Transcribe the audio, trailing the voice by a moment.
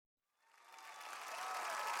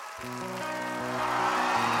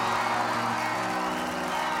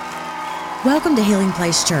Welcome to Healing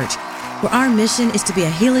Place Church, where our mission is to be a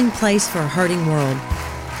healing place for a hurting world.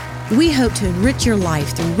 We hope to enrich your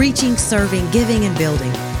life through reaching, serving, giving, and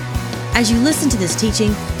building. As you listen to this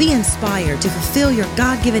teaching, be inspired to fulfill your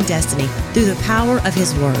God-given destiny through the power of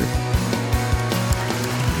His Word.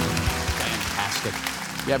 Fantastic.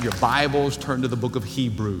 You have your Bibles, turn to the book of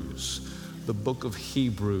Hebrews. The book of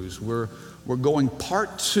Hebrews. We're going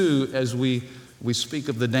part 2 as we speak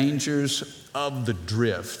of the dangers of the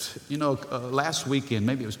drift. You know, last weekend,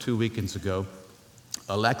 maybe it was 2 weekends ago,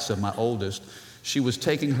 Alexa, my oldest, she was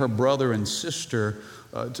taking her brother and sister,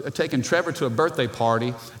 taking Trevor to a birthday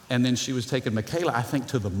party, and then she was taking Michaela, I think,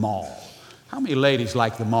 to the mall. How many ladies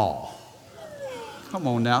like the mall? Come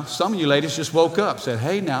on now. Some of you ladies just woke up, said,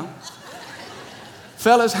 hey now.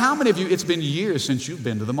 Fellas, how many of you, it's been years since you've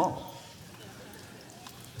been to the mall?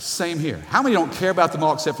 Same here. How many don't care about the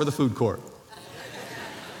mall except for the food court?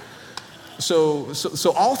 So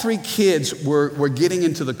all 3 kids were getting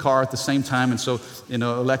into the car at the same time, and so, you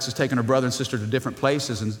know, Alexa's taking her brother and sister to different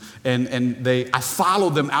places, and I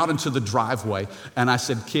followed them out into the driveway, and I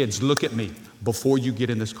said, kids, look at me before you get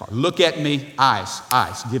in this car. Look at me, eyes,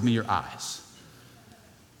 give me your eyes.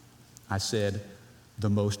 I said, the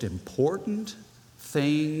most important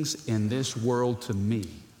things in this world to me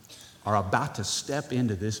are about to step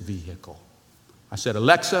into this vehicle. I said,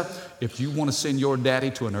 Alexa, if you want to send your daddy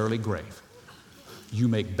to an early grave, you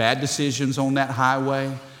make bad decisions on that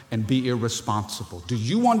highway and be irresponsible. Do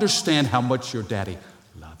you understand how much your daddy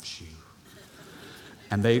loves you?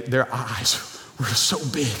 And their eyes were so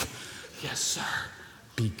big. Yes, sir.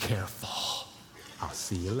 Be careful. I'll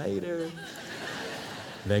see you later.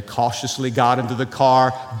 They cautiously got into the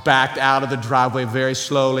car, backed out of the driveway very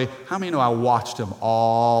slowly. How many know I watched them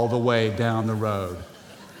all the way down the road?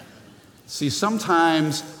 See,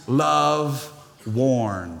 sometimes love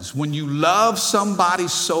warns. When you love somebody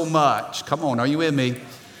so much, come on, are you with me?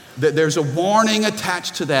 There's a warning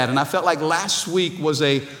attached to that. And I felt like last week was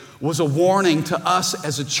a warning to us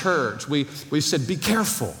as a church. We said, be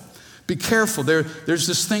careful. Be careful. There's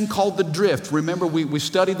this thing called the drift. Remember, we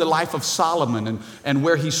studied the life of Solomon and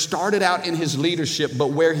where he started out in his leadership, but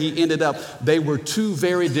where he ended up, they were 2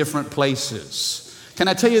 very different places. Can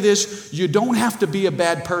I tell you this? You don't have to be a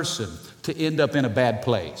bad person to end up in a bad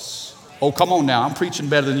place. Oh, come on now. I'm preaching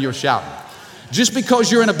better than you're shouting. Just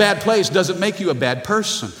because you're in a bad place doesn't make you a bad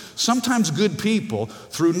person. Sometimes good people,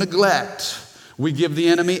 through neglect, we give the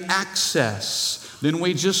enemy access. Then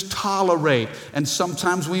we just tolerate. And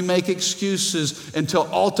sometimes we make excuses until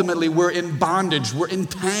ultimately we're in bondage. We're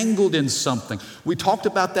entangled in something. We talked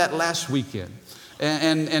about that last weekend.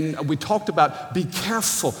 And we talked about, be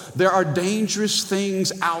careful. There are dangerous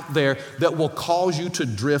things out there that will cause you to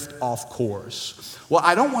drift off course. Well,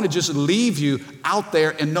 I don't want to just leave you out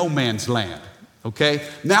there in no man's land, okay?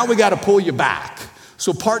 Now we got to pull you back.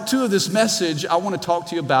 So part 2 of this message, I want to talk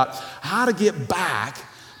to you about how to get back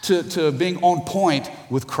to being on point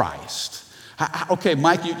with Christ. Okay,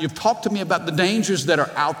 Mike, you've talked to me about the dangers that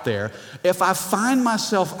are out there. If I find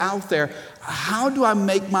myself out there, how do I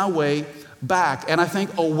make my way back? And I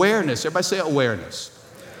think awareness, everybody say awareness.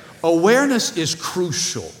 Awareness is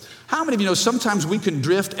crucial. How many of you know sometimes we can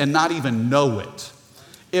drift and not even know it?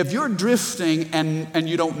 If you're drifting and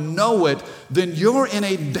you don't know it, then you're in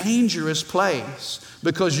a dangerous place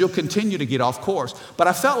because you'll continue to get off course. But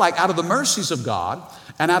I felt like out of the mercies of God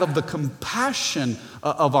and out of the compassion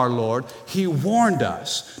of our Lord, He warned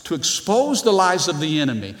us to expose the lies of the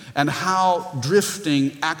enemy and how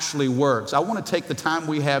drifting actually works. I want to take the time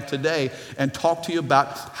we have today and talk to you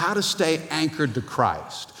about how to stay anchored to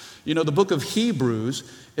Christ. You know, the book of Hebrews,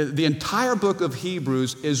 the entire book of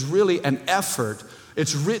Hebrews is really an effort.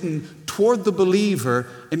 It's written toward the believer,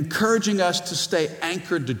 encouraging us to stay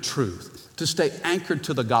anchored to truth, to stay anchored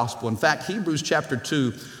to the gospel. In fact, Hebrews chapter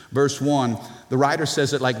 2, verse 1, the writer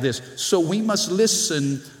says it like this: so we must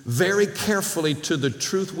listen very carefully to the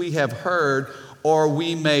truth we have heard, or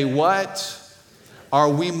we may what? Or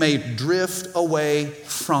we may drift away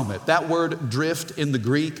from it. That word drift in the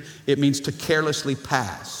Greek, it means to carelessly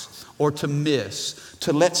pass, or to miss,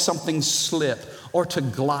 to let something slip, or to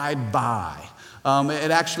glide by. It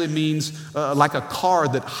actually means like a car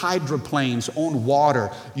that hydroplanes on water.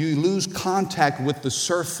 You lose contact with the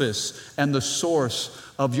surface and the source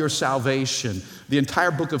of your salvation. The entire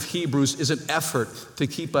book of Hebrews is an effort to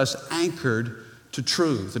keep us anchored to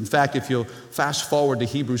truth. In fact, if you'll fast forward to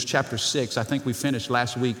Hebrews chapter 6, I think we finished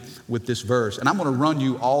last week with this verse. And I'm going to run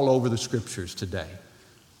you all over the scriptures today.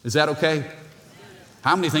 Is that okay?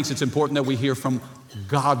 How many thinks it's important that we hear from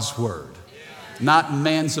God's word, not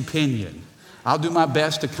man's opinion? I'll do my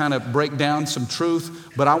best to kind of break down some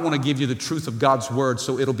truth, but I want to give you the truth of God's word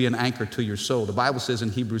so it'll be an anchor to your soul. The Bible says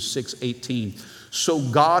in Hebrews 6:18, so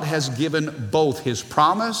God has given both his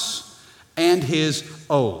promise and his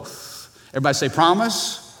oath. Everybody say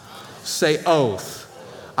promise, say oath.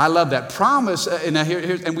 I love that. Promise,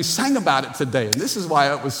 and we sang about it today, and this is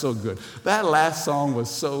why it was so good. That last song was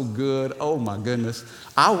so good. Oh my goodness.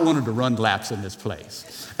 I wanted to run laps in this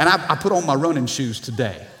place. And I put on my running shoes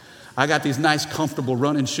today. I got these nice, comfortable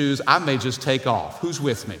running shoes. I may just take off. Who's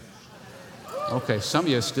with me? Okay, some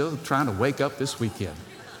of you are still trying to wake up this weekend.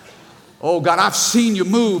 Oh, God, I've seen you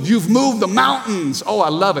move. You've moved the mountains. Oh, I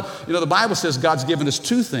love it. You know, the Bible says God's given us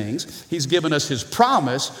two things. He's given us his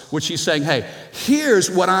promise, which he's saying, hey,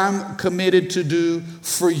 here's what I'm committed to do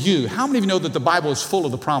for you. How many of you know that the Bible is full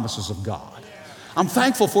of the promises of God? I'm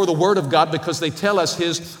thankful for the word of God because they tell us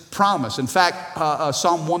his promise. In fact,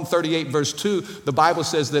 Psalm 138 verse 2, the Bible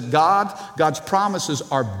says that God's promises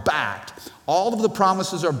are backed. All of the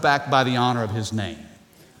promises are backed by the honor of his name.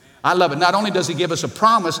 I love it. Not only does he give us a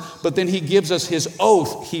promise, but then he gives us his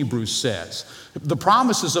oath, Hebrews says. The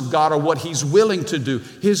promises of God are what he's willing to do.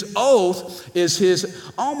 His oath is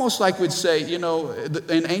his, almost like we'd say, you know,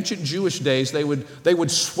 in ancient Jewish days, they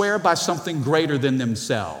would swear by something greater than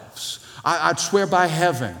themselves. I'd swear by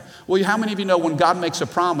heaven. Well, how many of you know when God makes a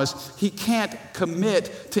promise, he can't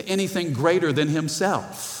commit to anything greater than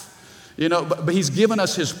himself? You know, but he's given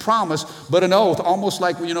us his promise, but an oath, almost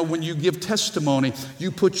like, you know, when you give testimony,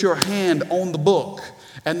 you put your hand on the book,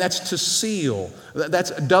 and that's to seal.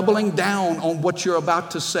 That's doubling down on what you're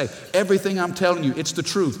about to say. Everything I'm telling you, it's the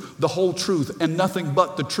truth, the whole truth, and nothing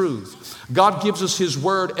but the truth. God gives us his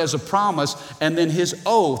word as a promise, and then his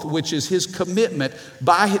oath, which is his commitment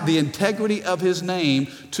by the integrity of his name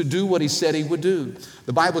to do what he said he would do.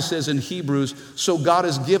 The Bible says in Hebrews, so God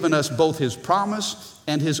has given us both his promise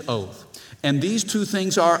and his oath. And these two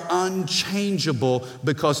things are unchangeable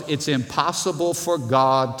because it's impossible for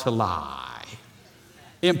God to lie.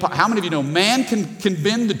 How many of you know man can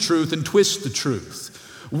bend the truth and twist the truth?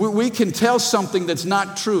 We can tell something that's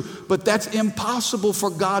not true, but that's impossible for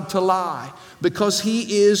God to lie because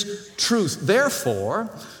he is truth. Therefore,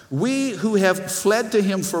 we who have fled to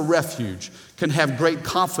him for refuge can have great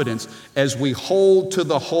confidence as we hold to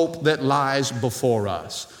the hope that lies before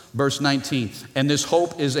us. Verse 19, and this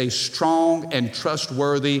hope is a strong and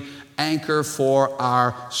trustworthy anchor for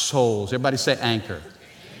our souls. Everybody say anchor.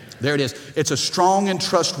 There it is. It's a strong and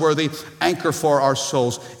trustworthy anchor for our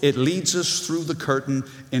souls. It leads us through the curtain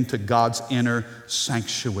into God's inner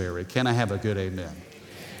sanctuary. Can I have a good amen?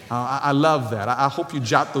 I love that. I hope you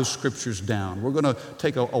jot those scriptures down. We're going to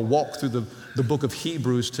take a walk through the book of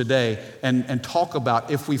Hebrews today and talk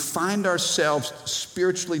about if we find ourselves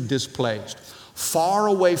spiritually displaced, far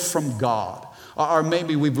away from God, or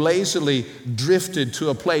maybe we've lazily drifted to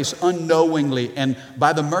a place unknowingly, and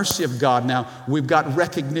by the mercy of God now, we've got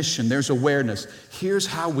recognition, there's awareness. Here's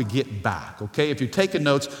how we get back, okay? If you're taking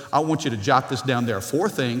notes, I want you to jot this down. There are 4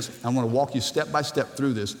 things. I want to walk you step by step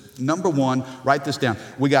through this. Number 1, write this down.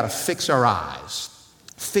 We got to fix our eyes.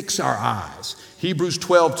 Fix our eyes. Hebrews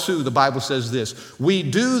 12:2, the Bible says this, we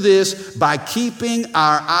do this by keeping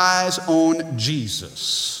our eyes on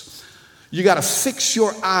Jesus. You got to fix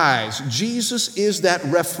your eyes. Jesus is that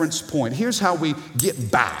reference point. Here's how we get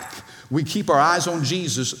back. We keep our eyes on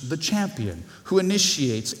Jesus, the champion, who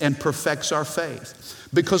initiates and perfects our faith.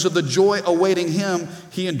 Because of the joy awaiting him,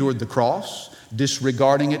 he endured the cross,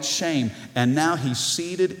 disregarding its shame. And now he's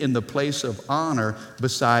seated in the place of honor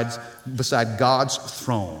beside God's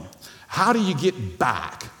throne. How do you get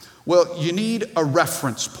back? Well, you need a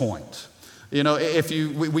reference point. You know,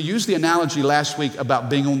 we used the analogy last week about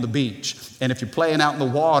being on the beach. And if you're playing out in the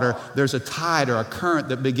water, there's a tide or a current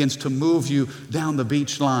that begins to move you down the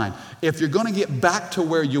beach line. If you're going to get back to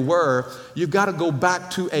where you were, you've got to go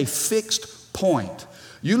back to a fixed point.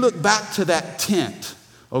 You look back to that tent,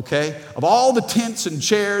 okay? Of all the tents and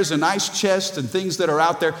chairs and ice chests and things that are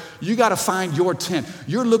out there, you got to find your tent.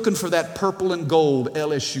 You're looking for that purple and gold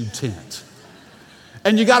LSU tent.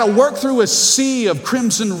 And you got to work through a sea of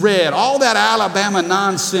crimson red, all that Alabama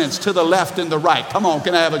nonsense to the left and the right. Come on,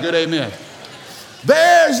 can I have a good amen?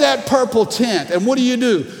 There's that purple tent. And what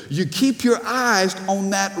do? You keep your eyes on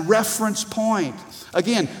that reference point.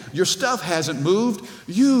 Again, your stuff hasn't moved.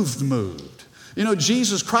 You've moved. You know,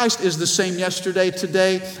 Jesus Christ is the same yesterday,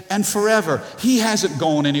 today, and forever. He hasn't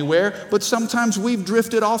gone anywhere, but sometimes we've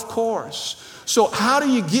drifted off course. So how do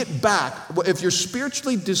you get back? If you're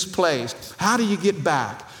spiritually displaced, how do you get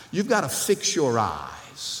back? You've got to fix your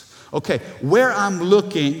eyes. Okay, where I'm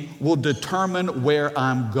looking will determine where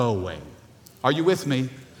I'm going. Are you with me?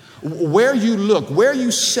 Where you look, where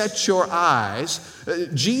you set your eyes,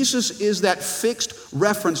 Jesus is that fixed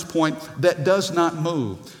reference point that does not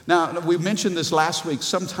move. Now, we mentioned this last week.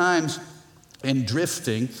 Sometimes in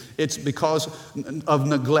drifting, it's because of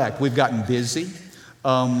neglect. We've gotten busy.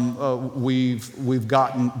 We've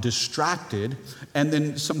gotten distracted, and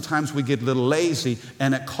then sometimes we get a little lazy,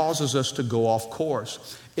 and it causes us to go off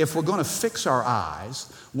course. If we're going to fix our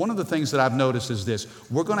eyes, one of the things that I've noticed is this: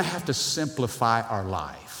 we're going to have to simplify our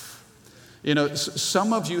life. You know,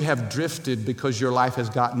 some of you have drifted because your life has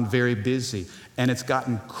gotten very busy and it's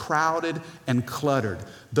gotten crowded and cluttered.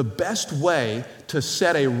 The best way to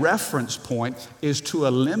set a reference point is to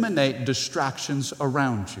eliminate distractions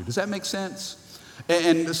around you. Does that make sense?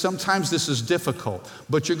 And sometimes this is difficult,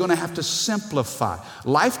 but you're going to have to simplify.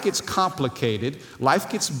 Life gets complicated. Life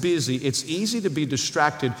gets busy. It's easy to be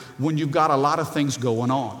distracted when you've got a lot of things going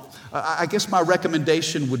on. I guess my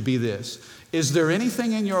recommendation would be this: is there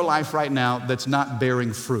anything in your life right now that's not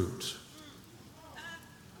bearing fruit?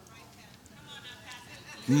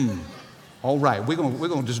 All right, we're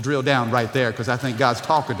going to just drill down right there because I think God's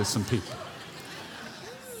talking to some people.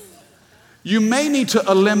 You may need to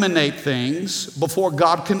eliminate things before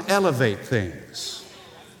God can elevate things.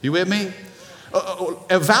 You with me?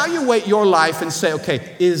 Evaluate your life and say,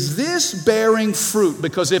 okay, is this bearing fruit?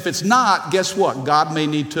 Because if it's not, guess what? God may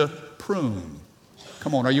need to prune.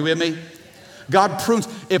 Come on, are you with me? God prunes.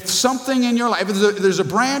 If something in your life, if there's a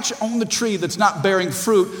branch on the tree that's not bearing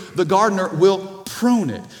fruit, the gardener will prune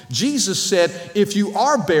it. Jesus said, if you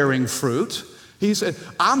are bearing fruit, he said,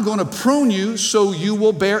 I'm going to prune you so you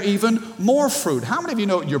will bear even more fruit. How many of you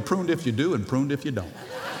know you're pruned if you do and pruned if you don't?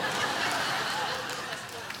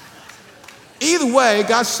 Either way,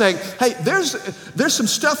 God's saying, hey, there's some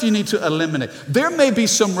stuff you need to eliminate. There may be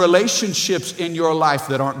some relationships in your life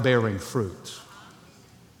that aren't bearing fruit.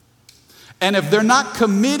 And if they're not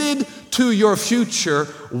committed to your future,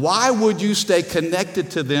 why would you stay connected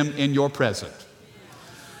to them in your present?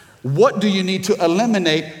 What do you need to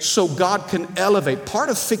eliminate so God can elevate? Part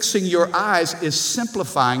of fixing your eyes is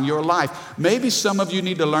simplifying your life. Maybe some of you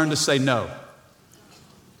need to learn to say no.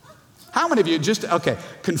 How many of you okay,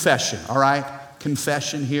 confession, all right?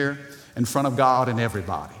 Confession here in front of God and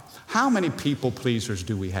everybody. How many people pleasers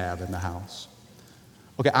do we have in the house?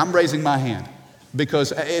 Okay, I'm raising my hand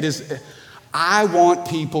because I want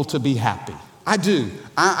people to be happy. I do.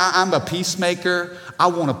 I'm a peacemaker. I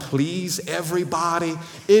want to please everybody.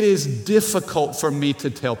 It is difficult for me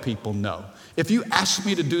to tell people no. If you ask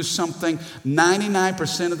me to do something,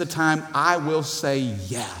 99% of the time, I will say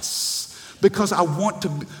yes. Because I want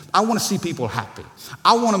to see people happy.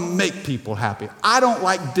 I want to make people happy. I don't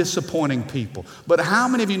like disappointing people. But how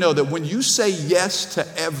many of you know that when you say yes to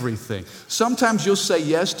everything, sometimes you'll say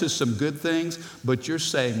yes to some good things, but you're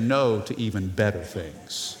saying no to even better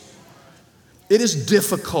things? It is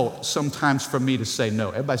difficult sometimes for me to say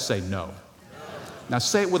no. Everybody say no. Now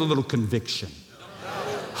say it with a little conviction.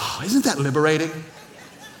 Oh, isn't that liberating?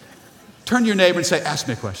 Turn to your neighbor and say, ask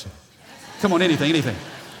me a question. Come on, anything.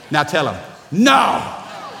 Now tell them, no.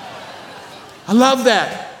 I love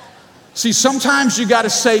that. See, sometimes you got to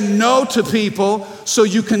say no to people so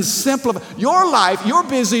you can simplify. Your life, you're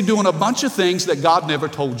busy doing a bunch of things that God never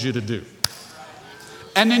told you to do.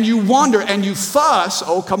 And then you wonder and you fuss.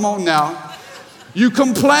 Oh, come on now. You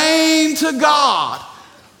complain to God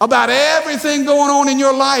about everything going on in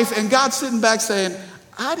your life, and God's sitting back saying,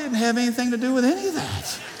 I didn't have anything to do with any of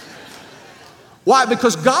that. Why?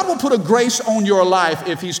 Because God will put a grace on your life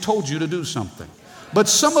if He's told you to do something. But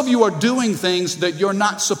some of you are doing things that you're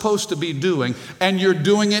not supposed to be doing, and you're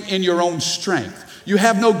doing it in your own strength. You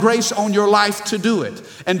have no grace on your life to do it.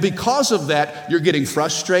 And because of that, you're getting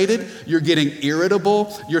frustrated, you're getting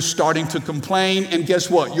irritable, you're starting to complain, and guess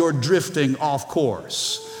what? You're drifting off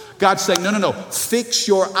course. God's saying, no, fix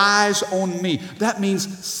your eyes on me. That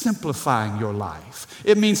means simplifying your life.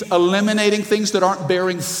 It means eliminating things that aren't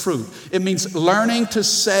bearing fruit. It means learning to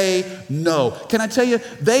say no. Can I tell you,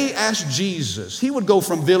 they asked Jesus. He would go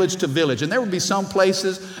from village to village, and there would be some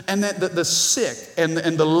places, and the sick and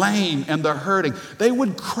the lame and the hurting, they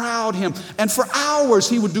would crowd him. And for hours,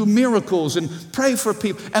 he would do miracles and pray for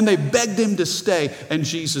people, and they begged him to stay. And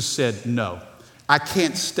Jesus said, no, I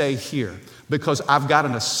can't stay here because I've got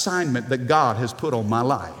an assignment that God has put on my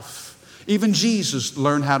life. Even Jesus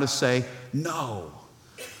learned how to say no.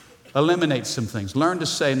 Eliminate some things. Learn to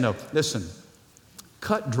say no. Listen,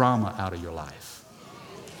 cut drama out of your life.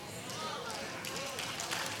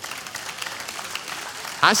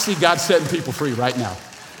 I see God setting people free right now.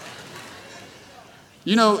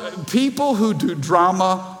 You know, people who do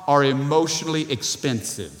drama are emotionally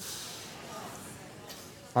expensive.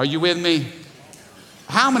 Are you with me?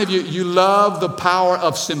 How many of you love the power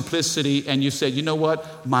of simplicity and you said, you know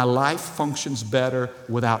what? My life functions better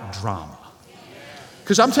without drama.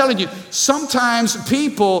 Because I'm telling you, sometimes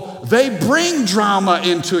people, they bring drama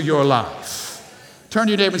into your life. Turn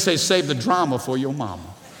to your neighbor and say, save the drama for your mama.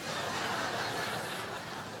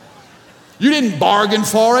 You didn't bargain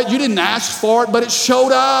for it. You didn't ask for it, but it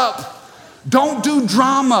showed up. Don't do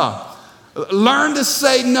drama. Learn to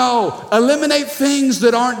say no. Eliminate things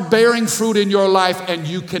that aren't bearing fruit in your life, and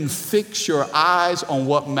you can fix your eyes on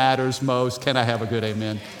what matters most. Can I have a good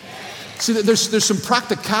amen? See, there's some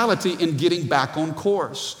practicality in getting back on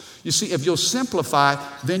course. You see, if you'll simplify,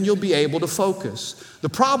 then you'll be able to focus. The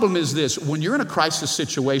problem is this: when you're in a crisis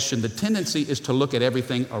situation, the tendency is to look at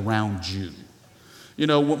everything around you. You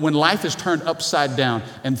know, when life is turned upside down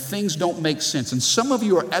and things don't make sense, and some of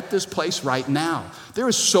you are at this place right now. There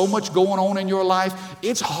is so much going on in your life,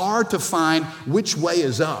 it's hard to find which way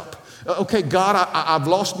is up. Okay, God, I've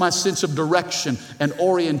lost my sense of direction and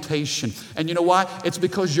orientation. And you know why? It's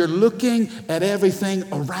because you're looking at everything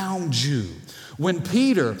around you. When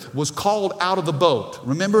Peter was called out of the boat,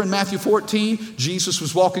 remember in Matthew 14, Jesus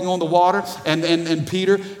was walking on the water and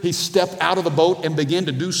Peter, he stepped out of the boat and began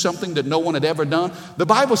to do something that no one had ever done. The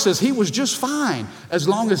Bible says he was just fine as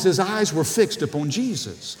long as his eyes were fixed upon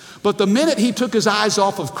Jesus. But the minute he took his eyes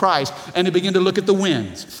off of Christ and he began to look at the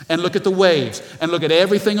winds and look at the waves and look at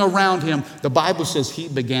everything around him, the Bible says he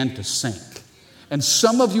began to sink. And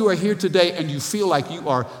some of you are here today and you feel like you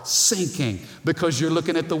are sinking because you're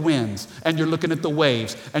looking at the winds and you're looking at the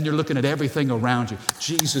waves and you're looking at everything around you.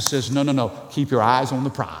 Jesus says, no, keep your eyes on the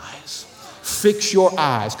prize. Fix your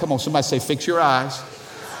eyes. Come on, somebody say, fix your eyes.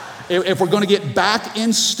 If we're going to get back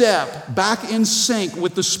in step, back in sync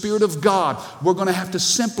with the Spirit of God, we're going to have to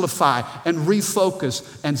simplify and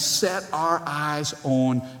refocus and set our eyes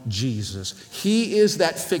on Jesus. He is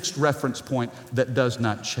that fixed reference point that does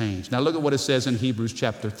not change. Now look at what it says in Hebrews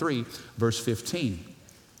chapter 3, verse 15.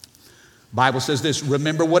 Bible says this,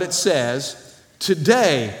 remember what it says,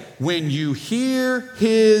 today when you hear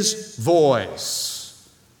His voice,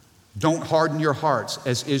 don't harden your hearts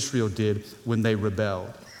as Israel did when they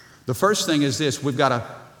rebelled. The first thing is this, we've got to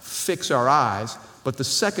fix our eyes. But the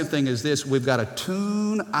second thing is this, we've got to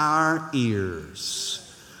tune our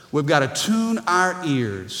ears. We've got to tune our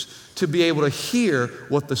ears to be able to hear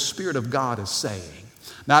what the Spirit of God is saying.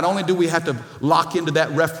 Not only do we have to lock into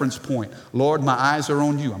that reference point, Lord, my eyes are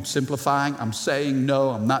on you. I'm simplifying. I'm saying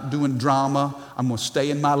no. I'm not doing drama. I'm going to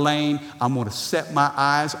stay in my lane. I'm going to set my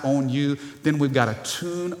eyes on you. Then we've got to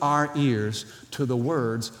tune our ears to the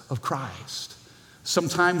words of Christ.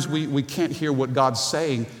 Sometimes we can't hear what God's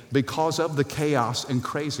saying because of the chaos and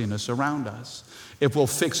craziness around us. If we'll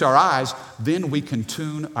fix our eyes, then we can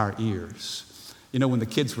tune our ears. You know, when the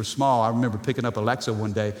kids were small, I remember picking up Alexa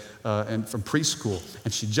one day from preschool,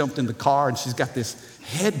 and she jumped in the car, and she's got this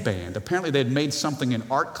headband. Apparently, they had made something in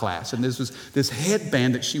art class, and this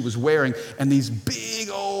headband that she was wearing, and these big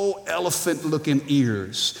old elephant-looking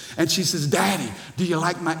ears. And she says, Daddy, do you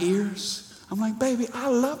like my ears? I'm like, baby, I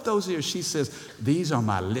love those ears. She says, these are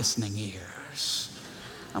my listening ears.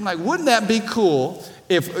 I'm like, wouldn't that be cool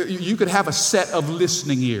if you could have a set of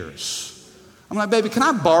listening ears? I'm like, baby, can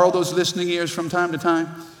I borrow those listening ears from time to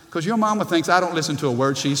time? Because your mama thinks I don't listen to a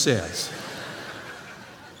word she says.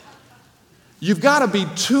 You've got to be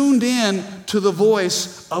tuned in to the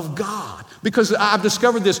voice of God. Because I've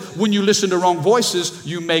discovered this, when you listen to wrong voices,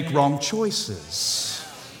 you make wrong choices.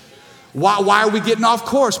 Why are we getting off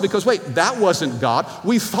course? Because wait, that wasn't God.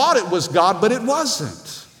 We thought it was God, but it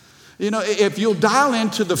wasn't. You know, if you'll dial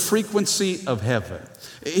into the frequency of heaven.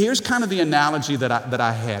 Here's kind of the analogy that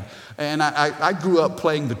I had. And I grew up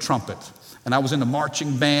playing the trumpet. And I was in a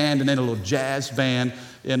marching band and then a little jazz band,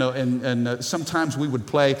 you know, and sometimes we would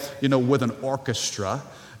play, you know, with an orchestra.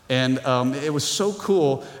 And it was so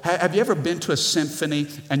cool. Have you ever been to a symphony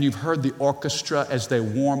and you've heard the orchestra as they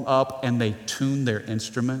warm up and they tune their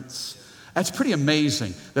instruments? That's pretty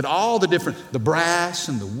amazing that all the brass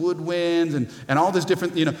and the woodwinds and all this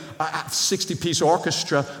different, 60-piece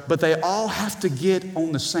orchestra, but they all have to get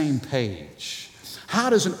on the same page. How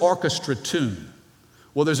does an orchestra tune?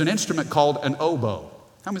 Well, there's an instrument called an oboe.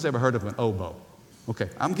 How many's ever heard of an oboe? Okay,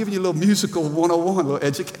 I'm giving you a little musical 101, a little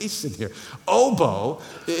education here. Oboe,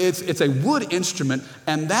 it's a wood instrument,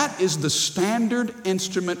 and that is the standard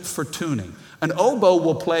instrument for tuning. An oboe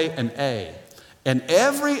will play an A. And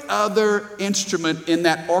every other instrument in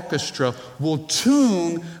that orchestra will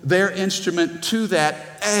tune their instrument to that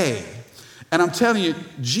A. And I'm telling you,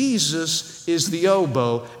 Jesus is the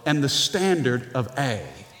oboe and the standard of A.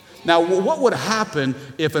 Now, what would happen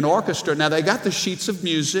if an orchestra, now they got the sheets of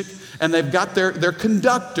music and they've got their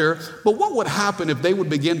conductor, but what would happen if they would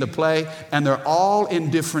begin to play and they're all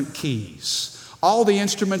in different keys? All the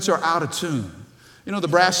instruments are out of tune. You know, the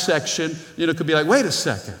brass section, could be like, wait a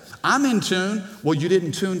second, I'm in tune. Well, you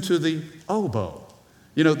didn't tune to the oboe.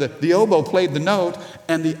 The oboe played the note,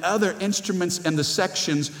 and the other instruments and the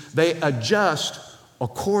sections, they adjust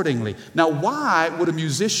accordingly. Now, why would a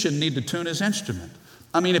musician need to tune his instrument?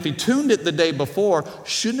 I mean, if he tuned it the day before,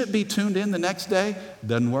 shouldn't it be tuned in the next day?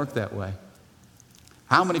 Doesn't work that way.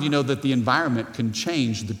 How many of you know that the environment can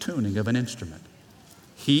change the tuning of an instrument?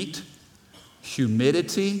 Heat,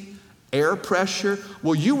 humidity, air pressure.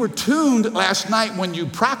 Well, you were tuned last night when you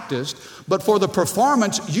practiced, but for the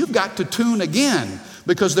performance, you've got to tune again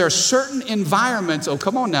because there are certain environments. Oh,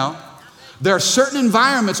 come on now. There are certain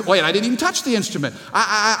environments. Wait, I didn't even touch the instrument.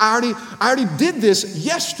 I already did this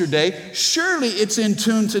yesterday. Surely it's in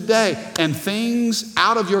tune today. And things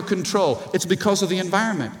out of your control. It's because of the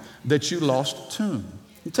environment that you lost tune.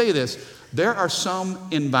 I'll tell you this. There are some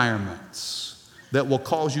environments that will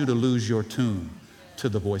cause you to lose your tune to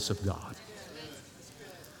the voice of God.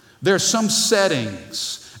 There are some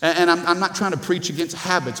settings, and I'm not trying to preach against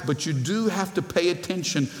habits, but you do have to pay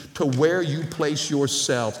attention to where you place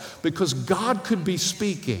yourself, because God could be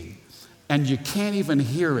speaking and you can't even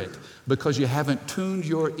hear it because you haven't tuned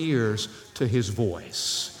your ears to His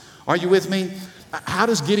voice. Are you with me? How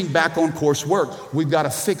does getting back on course work? We've got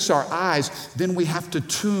to fix our eyes, then we have to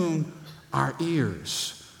tune our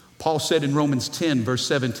ears. Paul said in Romans 10, verse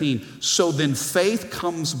 17, so then faith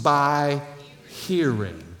comes by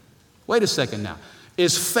hearing. Wait a second now.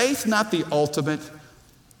 Is faith not the ultimate?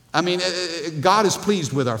 I mean, God is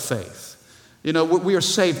pleased with our faith. We are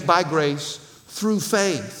saved by grace through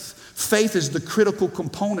faith. Faith is the critical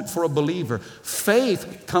component for a believer.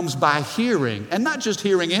 Faith comes by hearing, and not just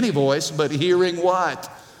hearing any voice, but hearing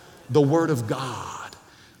what? The Word of God.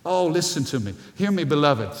 Oh, listen to me. Hear me,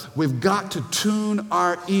 beloved. We've got to tune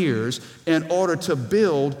our ears in order to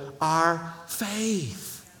build our faith.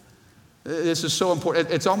 This is so important.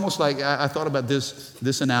 It's almost like, I thought about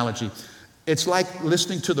this analogy. It's like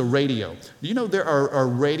listening to the radio. There are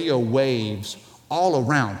radio waves all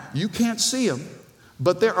around. You can't see them,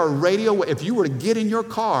 but there are radio waves. If you were to get in your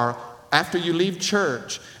car after you leave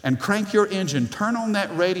church and crank your engine, turn on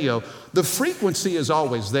that radio, the frequency is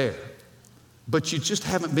always there. But you just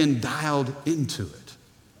haven't been dialed into it.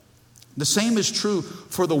 The same is true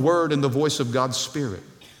for the Word and the voice of God's Spirit.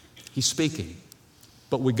 He's speaking,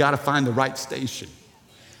 but we got to find the right station.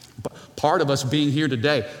 Part of us being here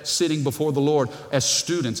today, sitting before the Lord as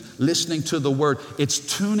students, listening to the Word, it's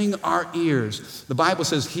tuning our ears. The Bible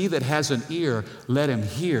says, he that has an ear, let him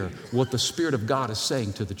hear what the Spirit of God is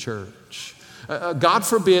saying to the church. God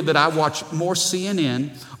forbid that I watch more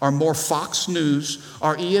CNN or more Fox News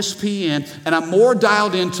or ESPN, and I'm more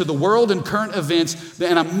dialed into the world and current events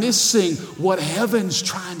than I'm missing what heaven's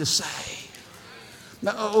trying to say.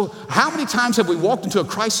 Now, how many times have we walked into a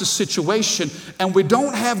crisis situation and we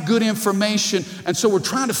don't have good information, and so we're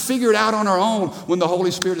trying to figure it out on our own when the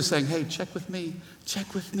Holy Spirit is saying, hey, check with me,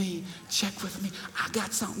 check with me, check with me. I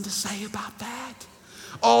got something to say about that.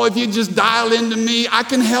 Oh, if you just dial into me, I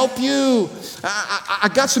can help you. I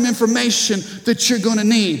got some information that you're going to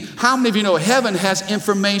need. How many of you know heaven has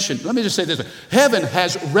information? Let me just say this. Heaven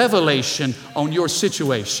has revelation on your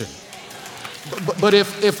situation. But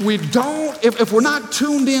if we're not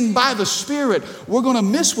tuned in by the Spirit, we're going to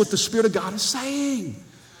miss what the Spirit of God is saying.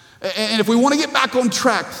 And if we want to get back on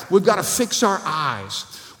track, we've got to fix our eyes.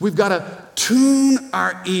 We've got to tune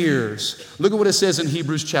our ears. Look at what it says in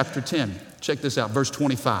Hebrews chapter 10. Check this out, verse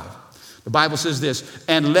 25. The Bible says this,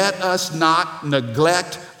 and let us not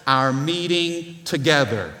neglect our meeting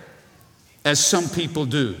together, as some people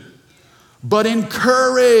do, but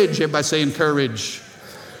encourage, everybody say encourage,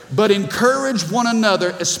 but encourage one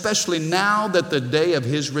another, especially now that the day of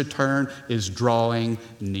His return is drawing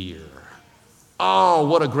near. Oh,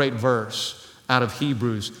 what a great verse out of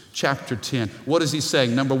Hebrews chapter 10. What is he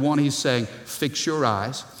saying? Number one, he's saying, fix your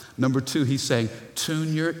eyes. Number two, he's saying,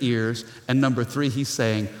 tune your ears. And number three, he's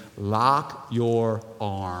saying, lock your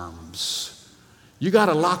arms. You got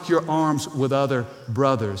to lock your arms with other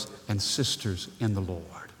brothers and sisters in the Lord.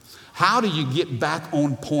 How do you get back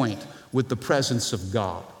on point with the presence of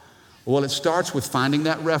God? Well, it starts with finding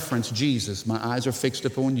that reference, Jesus. My eyes are fixed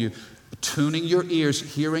upon you. Tuning your ears,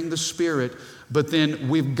 hearing the Spirit. But then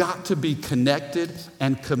we've got to be connected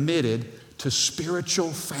and committed to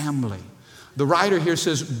spiritual family. The writer here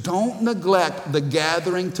says, don't neglect the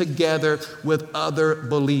gathering together with other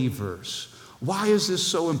believers. Why is this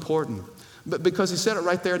so important? But because he said it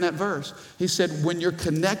right there in that verse. He said, when you're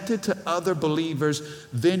connected to other believers,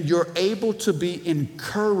 then you're able to be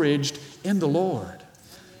encouraged in the Lord.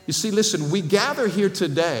 You see, listen, we gather here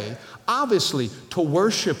today, obviously, to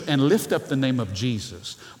worship and lift up the name of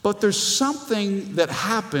Jesus. But there's something that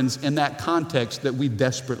happens in that context that we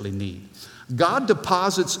desperately need. God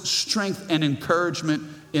deposits strength and encouragement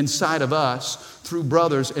inside of us through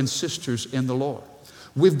brothers and sisters in the Lord.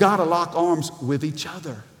 We've got to lock arms with each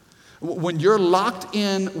other. When you're locked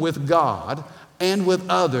in with God and with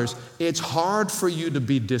others, it's hard for you to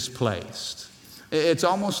be displaced. It's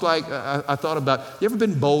almost like, I thought about, you ever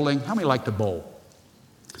been bowling? How many like to bowl?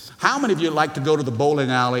 How many of you like to go to the bowling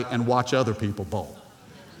alley and watch other people bowl?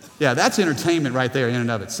 Yeah, that's entertainment right there in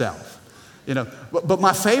and of itself. You know, but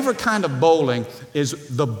my favorite kind of bowling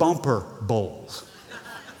is the bumper bowls.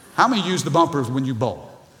 How many use the bumpers when you bowl?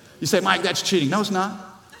 You say, Mike, that's cheating. No, it's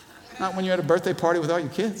not. Not when you're at a birthday party with all your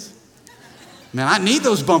kids. Man, I need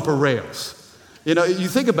those bumper rails. You know, you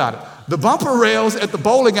think about it. The bumper rails at the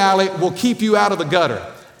bowling alley will keep you out of the gutter.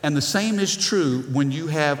 And the same is true when you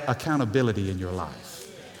have accountability in your life.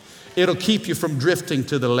 It'll keep you from drifting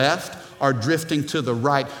to the left or drifting to the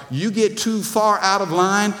right. You get too far out of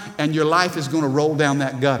line and your life is going to roll down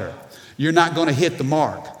that gutter. You're not going to hit the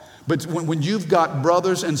mark. But when you've got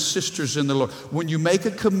brothers and sisters in the Lord, when you make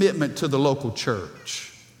a commitment to the local church,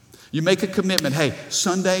 you make a commitment, hey,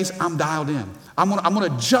 Sundays, I'm dialed in. I'm going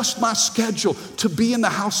to adjust my schedule to be in the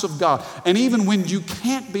house of God. And even when you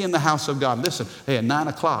can't be in the house of God, listen, hey, at 9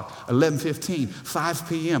 o'clock, 11:15, 5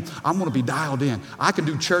 p.m., I'm going to be dialed in. I can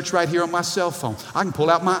do church right here on my cell phone. I can pull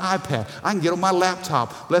out my iPad. I can get on my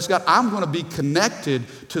laptop. Bless God, I'm going to be connected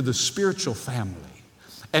to the spiritual family.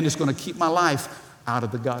 And it's going to keep my life out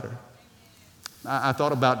of the gutter. I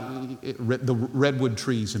thought about the redwood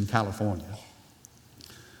trees in California.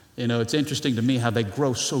 You know, it's interesting to me how they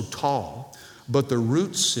grow so tall, but the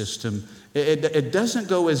root system, it doesn't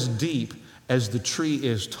go as deep as the tree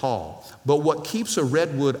is tall. But what keeps a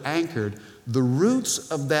redwood anchored, the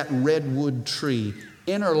roots of that redwood tree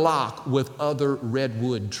interlock with other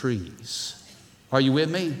redwood trees. Are you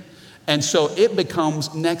with me? And so it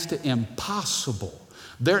becomes next to impossible.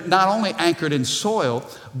 They're not only anchored in soil,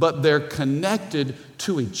 but they're connected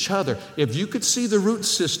to each other. If you could see the root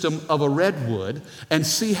system of a redwood and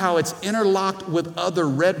see how it's interlocked with other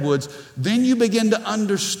redwoods, then you begin to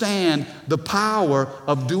understand the power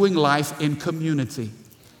of doing life in community.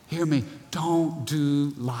 Hear me, don't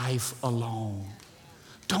do life alone.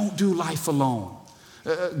 Don't do life alone.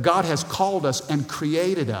 God has called us and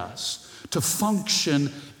created us to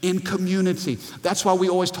function in community. That's why we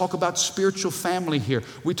always talk about spiritual family here.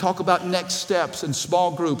 We talk about next steps and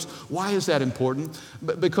small groups. Why is that important?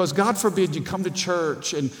 Because God forbid you come to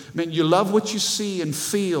church and you love what you see and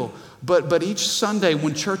feel, but each Sunday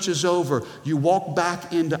when church is over, you walk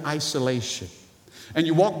back into isolation. And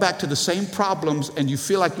you walk back to the same problems and you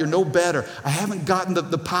feel like you're no better. I haven't gotten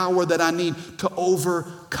the power that I need to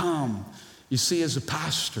overcome. You see, as a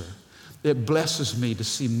pastor, it blesses me to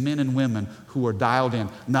see men and women who are dialed in,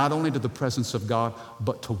 not only to the presence of God,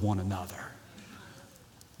 but to one another.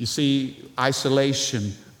 You see,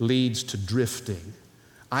 isolation leads to drifting.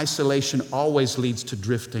 Isolation always leads to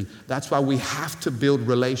drifting. That's why we have to build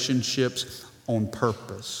relationships on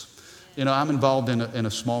purpose. You know, I'm involved in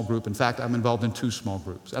a small group. In fact, I'm involved in 2 small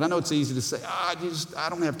groups. And I know it's easy to say, I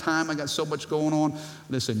don't have time. I got so much going on.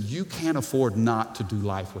 Listen, you can't afford not to do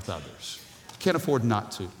life with others. You can't afford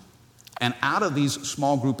not to. And out of these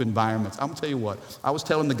small group environments, I'm going to tell you what, I was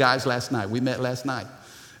telling the guys last night, we met last night,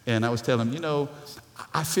 and I was telling them, you know,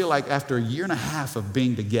 I feel like after a year and a half of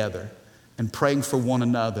being together and praying for one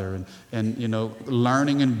another and you know,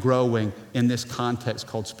 learning and growing in this context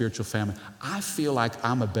called spiritual family, I feel like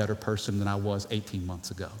I'm a better person than I was 18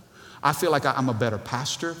 months ago. I feel like I'm a better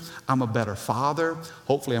pastor, I'm a better father,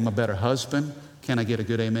 hopefully I'm a better husband. Can I get a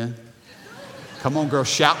good amen? Come on, girl,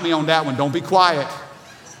 shout me on that one, don't be quiet.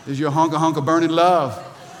 Is your hunk of burning love?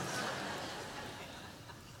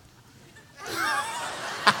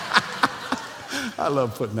 I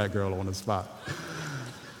love putting that girl on the spot.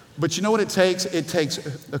 But you know what it takes? It takes,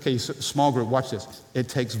 okay, small group, watch this. It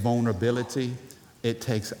takes vulnerability. It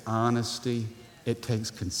takes honesty. It takes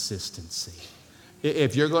consistency.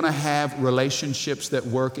 If you're going to have relationships that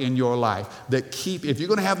work in your life, if you're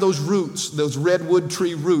going to have those roots, those redwood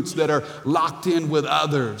tree roots that are locked in with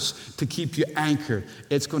others to keep you anchored,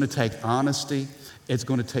 it's going to take honesty. It's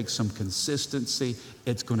going to take some consistency.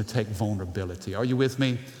 It's going to take vulnerability. Are you with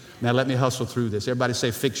me? Now let me hustle through this. Everybody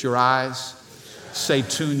say, fix your eyes. Say,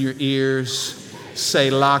 tune your ears.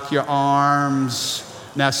 Say, lock your arms.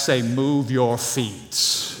 Now say, move your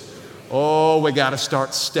feet. Oh, we got to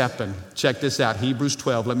start stepping. Check this out. Hebrews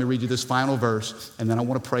 12. Let me read you this final verse, and then I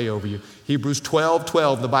want to pray over you. Hebrews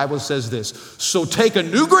 12:12. The Bible says this. So take a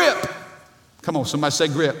new grip. Come on, somebody say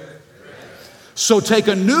grip. So take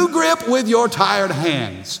a new grip with your tired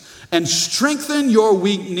hands and strengthen your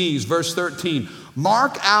weak knees. Verse 13.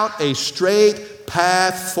 Mark out a straight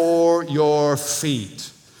path for your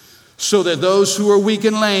feet, so that those who are weak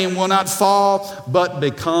and lame will not fall, but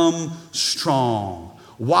become strong.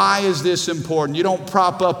 Why is this important? You don't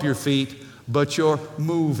prop up your feet, but you're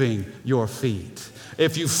moving your feet.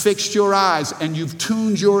 If you've fixed your eyes and you've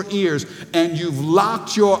tuned your ears and you've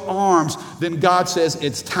locked your arms, then God says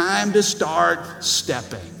it's time to start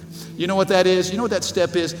stepping. You know what that is? You know what that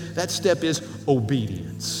step is? That step is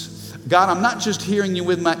obedience. God, I'm not just hearing you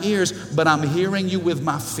with my ears, but I'm hearing you with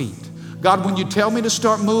my feet. God, when you tell me to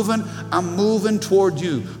start moving, I'm moving toward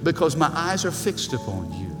you because my eyes are fixed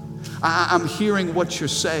upon you. I'm hearing what you're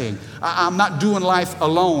saying. I'm not doing life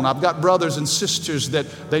alone. I've got brothers and sisters that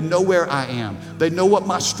they know where I am. They know what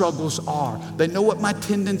my struggles are. They know what my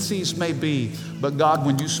tendencies may be. But God,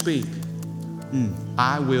 when you speak,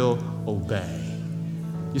 I will obey.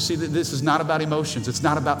 You see, this is not about emotions. It's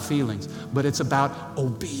not about feelings, but it's about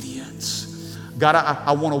obedience. God,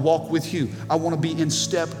 I want to walk with you. I want to be in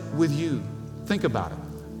step with you. Think about it.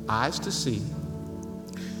 Eyes to see,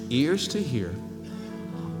 ears to hear,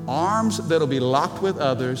 arms that'll be locked with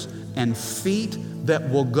others, and feet that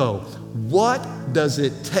will go. What does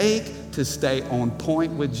it take to stay on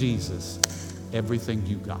point with Jesus? Everything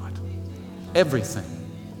you got. Everything.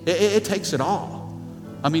 It takes it all.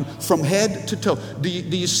 I mean, from head to toe. Do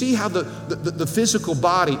you see how the physical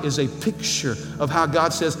body is a picture of how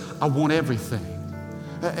God says, I want everything.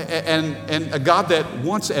 And a God that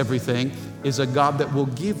wants everything is a God that will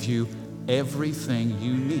give you everything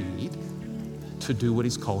you need to do what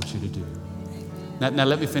he's called you to do. Now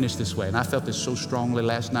let me finish this way. And I felt this so strongly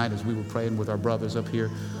last night as we were praying with our brothers up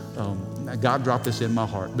here. God dropped this in my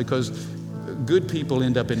heart because good people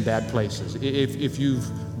end up in bad places. If you've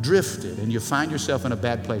drifted and you find yourself in a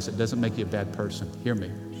bad place, it doesn't make you a bad person. Hear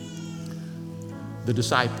me. The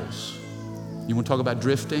disciples. You want to talk about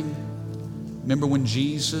drifting? Remember when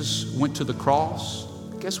Jesus went to the cross?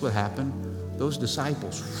 Guess what happened? Those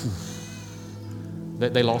disciples,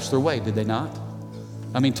 they lost their way, did they not?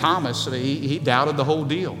 I mean, Thomas, he doubted the whole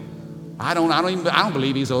deal. I don't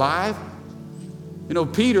believe he's alive. You know,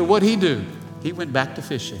 Peter, what'd he do? He went back to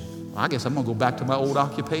fishing. I guess I'm going to go back to my old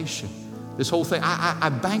occupation. This whole thing, I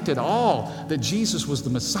banked it all that Jesus was the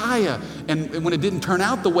Messiah. And when it didn't turn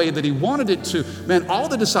out the way that he wanted it to, man, all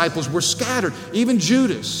the disciples were scattered, even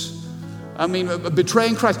Judas. I mean,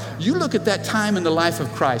 betraying Christ. You look at that time in the life of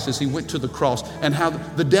Christ as he went to the cross and how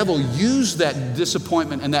the devil used that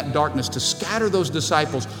disappointment and that darkness to scatter those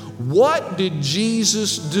disciples. What did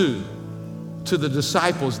Jesus do to the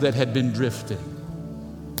disciples that had been drifting?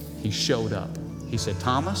 He showed up. He said,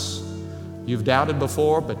 Thomas, you've doubted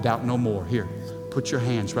before, but doubt no more. Here, put your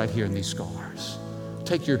hands right here in these scars.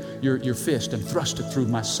 Take your fist and thrust it through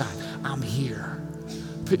my side. I'm here.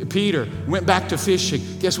 Peter went back to fishing.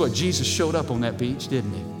 Guess what? Jesus showed up on that beach,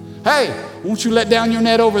 didn't he? Hey, won't you let down your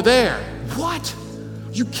net over there? What?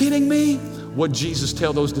 You kidding me? What Jesus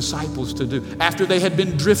tell those disciples to do? After they had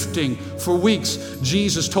been drifting for weeks,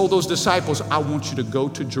 Jesus told those disciples, I want you to go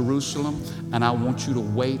to Jerusalem and I want you to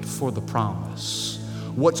wait for the promise.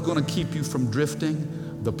 What's going to keep you from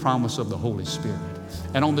drifting? The promise of the Holy Spirit.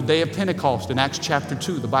 And on the day of Pentecost in Acts chapter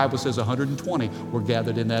 2, the Bible says 120 were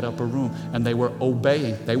gathered in that upper room and they were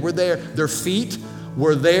obeying. They were there. Their feet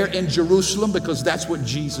were there in Jerusalem because that's what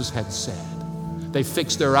Jesus had said. They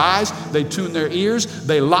fixed their eyes, they tuned their ears,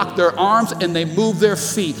 they locked their arms, and they moved their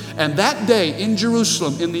feet. And that day in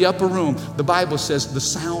Jerusalem, in the upper room, the Bible says the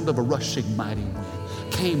sound of a rushing mighty wind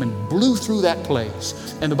came and blew through that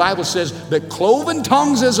place. And the Bible says that cloven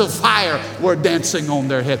tongues as of fire were dancing on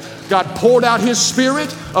their head. God poured out his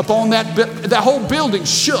spirit upon that whole building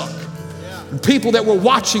shook. And people that were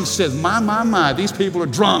watching said, my, these people are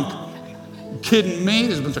drunk. You kidding me?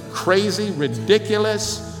 This is a bunch of crazy,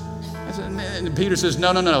 ridiculous. And Peter says,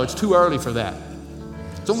 no, it's too early for that.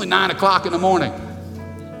 It's only 9 o'clock in the morning.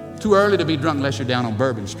 Too early to be drunk unless you're down on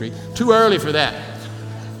Bourbon Street. Too early for that.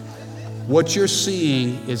 What you're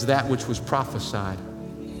seeing is that which was prophesied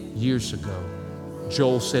years ago.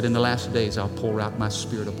 Joel said, in the last days, I'll pour out my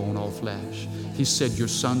spirit upon all flesh. He said, your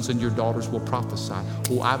sons and your daughters will prophesy.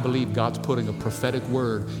 Oh, I believe God's putting a prophetic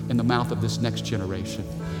word in the mouth of this next generation.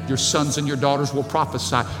 Your sons and your daughters will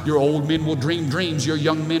prophesy. Your old men will dream dreams. Your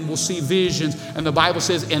young men will see visions. And the Bible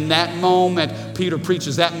says in that moment, Peter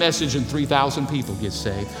preaches that message and 3,000 people get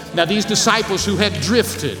saved. Now, these disciples who had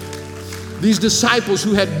drifted, These disciples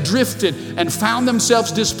who had drifted and found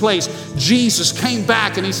themselves displaced, Jesus came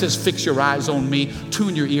back and he says, fix your eyes on me,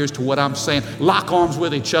 tune your ears to what I'm saying, lock arms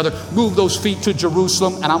with each other, move those feet to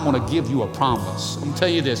Jerusalem, and I'm going to give you a promise. Let me tell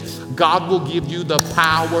you this, God will give you the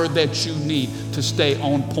power that you need to stay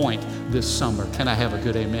on point this summer. Can I have a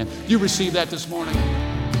good amen? You receive that this morning?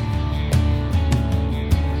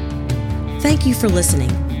 Thank you for listening.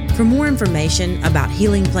 For more information about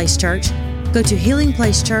Healing Place Church, go to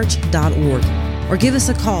healingplacechurch.org or give us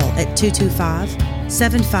a call at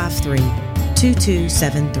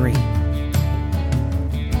 225-753-2273.